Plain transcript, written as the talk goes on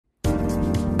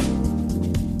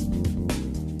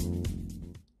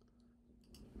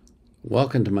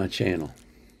Welcome to my channel.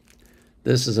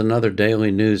 This is another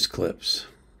daily news clips.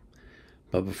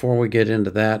 But before we get into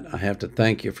that, I have to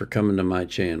thank you for coming to my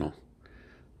channel.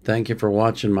 Thank you for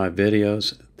watching my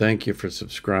videos. Thank you for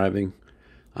subscribing.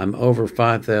 I'm over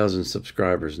 5,000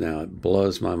 subscribers now. It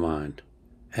blows my mind.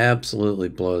 Absolutely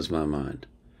blows my mind.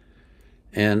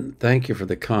 And thank you for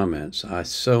the comments. I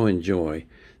so enjoy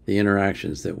the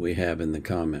interactions that we have in the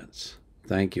comments.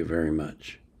 Thank you very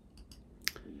much.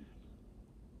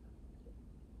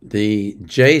 The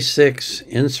J6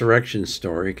 insurrection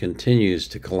story continues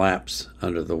to collapse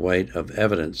under the weight of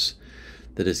evidence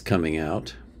that is coming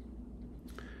out.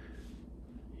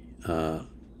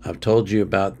 I've told you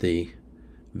about the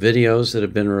videos that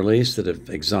have been released that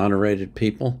have exonerated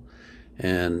people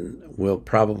and will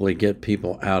probably get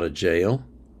people out of jail.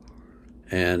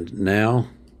 And now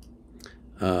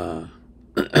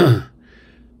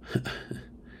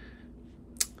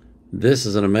this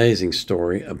is an amazing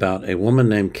story about a woman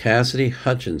named Cassidy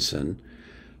Hutchinson,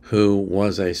 who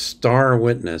was a star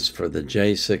witness for the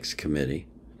J6 committee,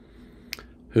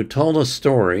 who told a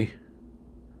story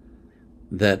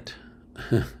that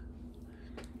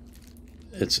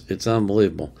it's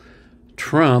unbelievable.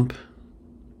 Trump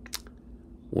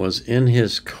was in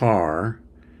his car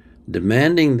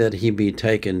demanding that he be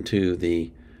taken to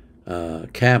the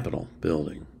Capitol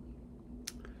building,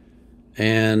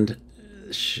 and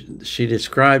she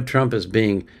described Trump as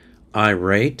being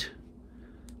irate.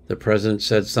 The president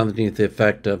said something to the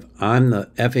effect of, "I'm the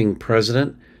effing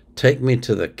president, take me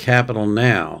to the Capitol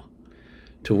now,"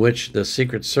 to which the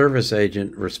Secret Service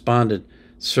agent responded,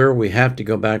 "Sir, we have to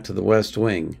go back to the West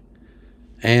Wing."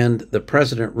 And the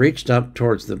president reached up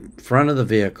towards the front of the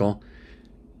vehicle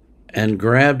and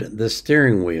grabbed the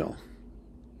steering wheel.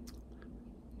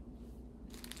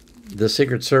 The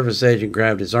Secret Service agent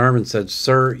grabbed his arm and said,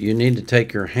 "Sir, you need to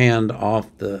take your hand off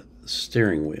the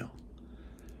steering wheel."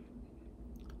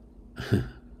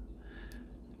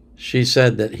 She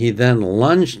said that he then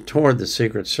lunged toward the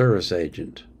Secret Service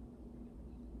agent.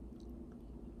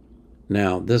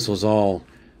 Now, this was all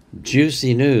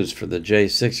juicy news for the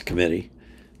J6 committee,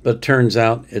 but it turns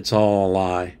out it's all a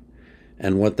lie.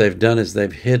 And what they've done is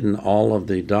they've hidden all of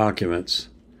the documents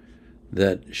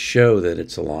that show that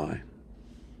it's a lie.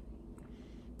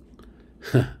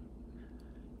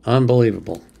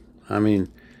 Unbelievable. I mean,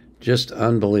 just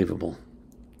unbelievable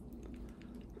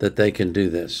that they can do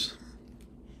this.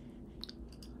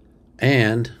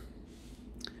 And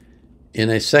in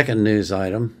a second news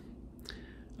item,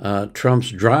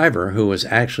 Trump's driver, who was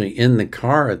actually in the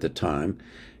car at the time,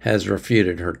 has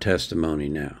refuted her testimony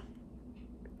now.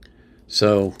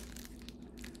 So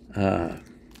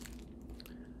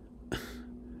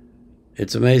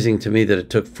it's amazing to me that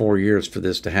it took 4 years for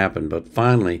this to happen, but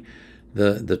finally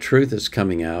the truth is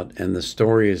coming out and the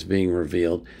story is being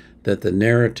revealed that the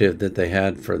narrative that they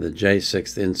had for the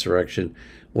J6th insurrection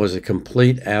was a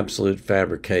complete, absolute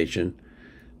fabrication.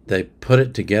 They put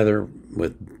it together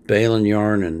with baling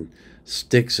yarn and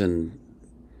sticks and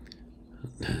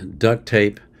duct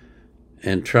tape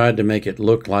and tried to make it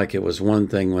look like it was one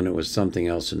thing when it was something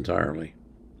else entirely.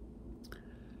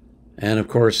 And of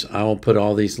course, I will put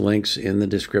all these links in the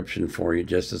description for you,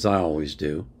 just as I always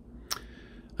do.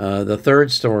 The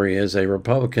third story is a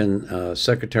Republican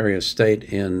Secretary of State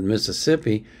in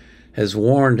Mississippi has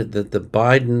warned that a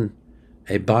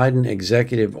Biden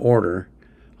executive order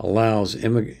allows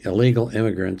illegal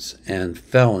immigrants and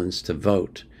felons to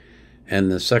vote,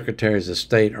 and the Secretaries of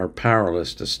State are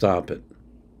powerless to stop it.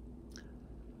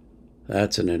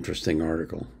 That's an interesting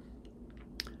article.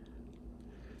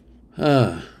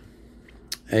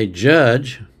 A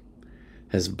judge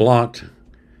has blocked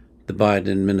the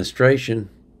Biden administration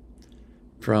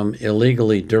from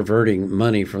illegally diverting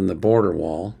money from the border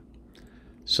wall.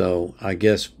 So I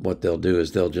guess what they'll do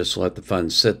is they'll just let the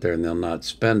funds sit there and they'll not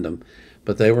spend them.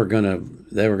 But they were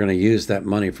gonna use that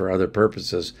money for other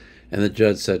purposes, and the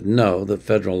judge said no. The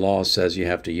federal law says you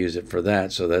have to use it for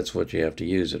that, so that's what you have to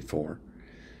use it for.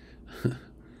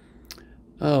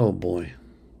 Oh boy.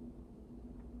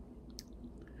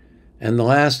 And the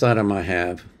last item I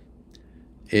have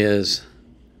is,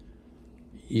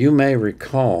 you may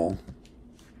recall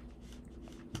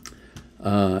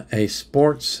a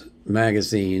sports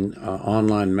magazine,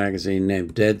 online magazine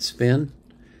named Deadspin,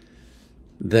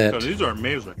 that these are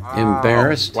amazing.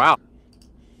 Embarrassed. Wow.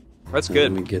 That's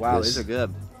good. Let me get Wow, this. these are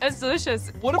good. It's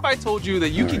delicious. What if I told you that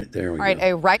you can... Right, there we All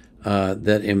right, go.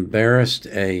 That embarrassed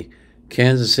a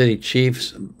Kansas City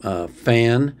Chiefs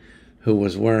fan who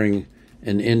was wearing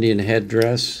an Indian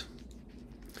headdress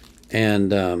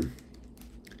and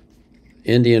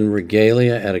Indian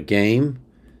regalia at a game,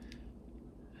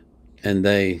 and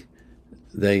they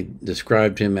they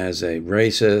described him as a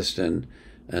racist and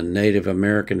a Native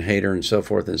American hater and so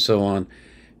forth and so on.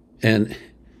 And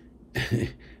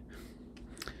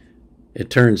it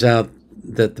turns out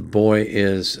that the boy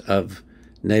is of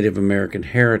Native American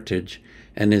heritage,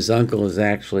 and his uncle is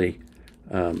actually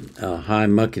a high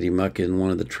muckety-muck in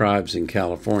one of the tribes in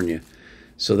California.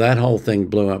 So that whole thing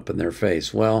blew up in their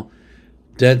face. Well,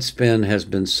 Deadspin has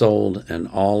been sold, and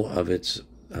all of its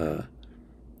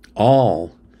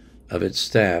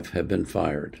staff have been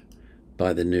fired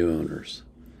by the new owners.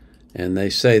 And they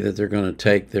say that they're going to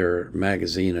take their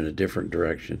magazine in a different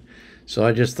direction. So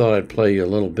I just thought I'd play you a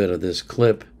little bit of this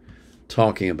clip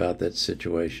talking about that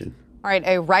situation. All right,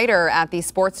 a writer at the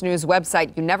sports news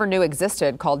website you never knew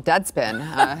existed called Deadspin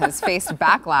has faced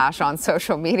backlash on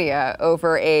social media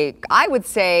over I would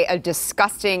say, a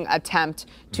disgusting attempt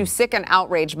to sick an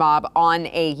outrage mob on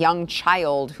a young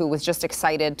child who was just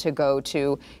excited to go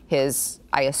to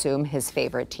I assume, his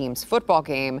favorite team's football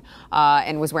game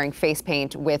and was wearing face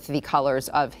paint with the colors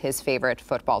of his favorite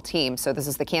football team. So this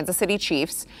is the Kansas City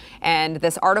Chiefs, and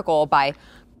this article by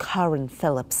Karen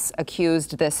Phillips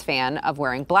accused this fan of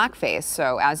wearing blackface.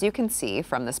 So as you can see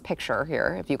from this picture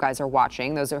here, if you guys are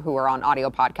watching, those who are on audio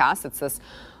podcasts, it's this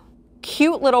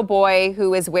cute little boy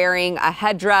who is wearing a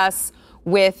headdress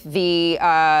with the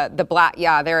black,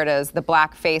 yeah, there it is, the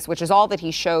black face, which is all that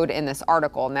he showed in this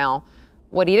article. Now,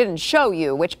 what he didn't show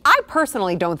you, which I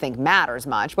personally don't think matters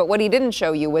much, but what he didn't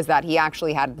show you was that he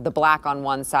actually had the black on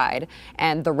one side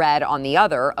and the red on the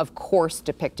other, of course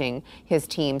depicting his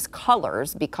team's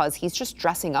colors, because he's just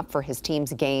dressing up for his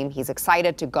team's game. He's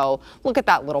excited to go. Look at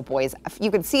that little boy's,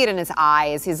 you can see it in his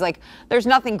eyes. He's like, there's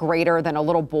nothing greater than a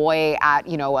little boy at,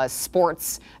 a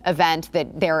sports event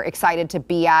that they're excited to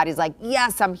be at. He's like,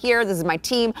 yes, I'm here. This is my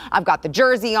team. I've got the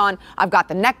jersey on. I've got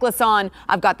the necklace on.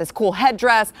 I've got this cool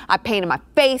headdress. I painted my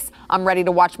face. I'm ready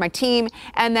to watch my team.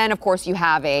 And then, of course, you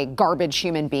have a garbage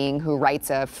human being who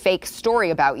writes a fake story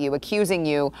about you, accusing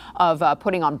you of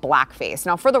putting on blackface.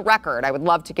 Now, for the record, I would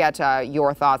love to get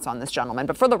your thoughts on this gentleman,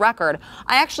 but for the record,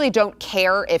 I actually don't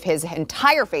care if his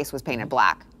entire face was painted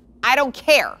black. I don't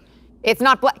care. It's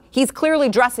not black. He's clearly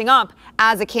dressing up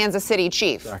as a Kansas City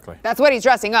Chief. Exactly. That's what he's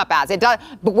dressing up as. It does.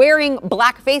 But wearing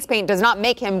black face paint does not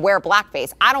make him wear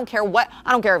blackface. I don't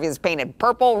care if he's painted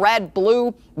purple, red,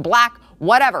 blue, black,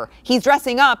 whatever. He's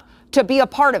dressing up to be a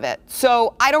part of it.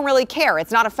 So I don't really care.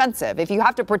 It's not offensive. If you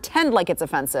have to pretend like it's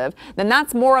offensive, then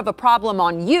that's more of a problem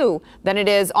on you than it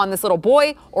is on this little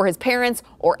boy or his parents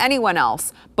or anyone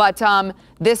else. But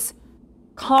this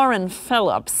Karen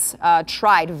Phillips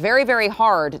tried very, very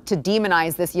hard to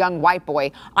demonize this young white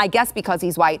boy, I guess because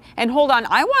he's white. And hold on,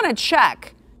 I want to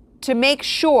check to make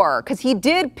sure, because he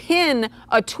did pin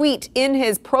a tweet in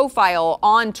his profile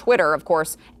on Twitter, of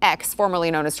course, X, formerly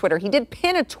known as Twitter. He did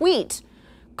pin a tweet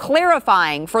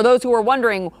clarifying, for those who are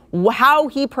wondering, how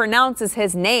he pronounces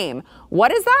his name.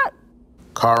 What is that?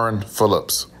 Karen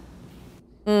Phillips.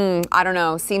 I don't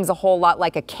know. Seems a whole lot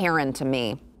like a Karen to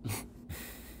me.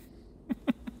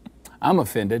 I'm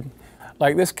offended.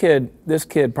 Like this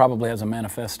kid probably has a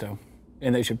manifesto,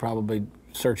 and they should probably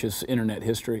search his internet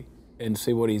history and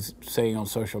see what he's saying on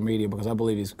social media, because I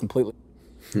believe he's completely...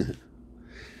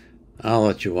 I'll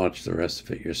let you watch the rest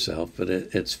of it yourself, but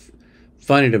it's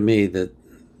funny to me that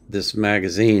this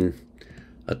magazine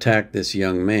attacked this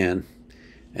young man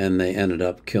and they ended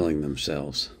up killing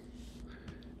themselves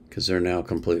because they're now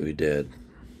completely dead.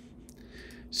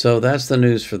 So that's the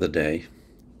news for the day.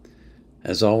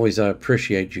 As always, I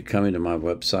appreciate you coming to my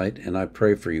website, and I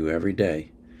pray for you every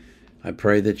day. I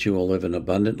pray that you will live an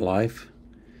abundant life,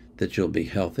 that you'll be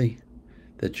healthy,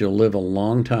 that you'll live a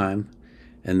long time,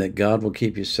 and that God will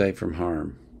keep you safe from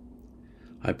harm.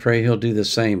 I pray He'll do the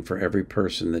same for every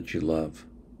person that you love.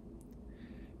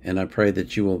 And I pray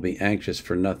that you will be anxious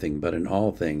for nothing, but in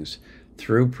all things,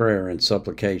 through prayer and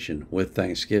supplication, with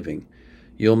thanksgiving,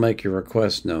 you'll make your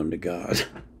requests known to God.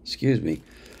 Excuse me.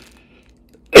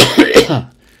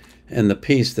 And the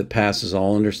peace that passes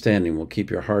all understanding will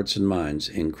keep your hearts and minds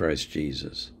in Christ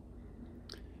Jesus.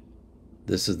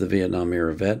 This is the Vietnam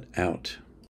Era Vet, out.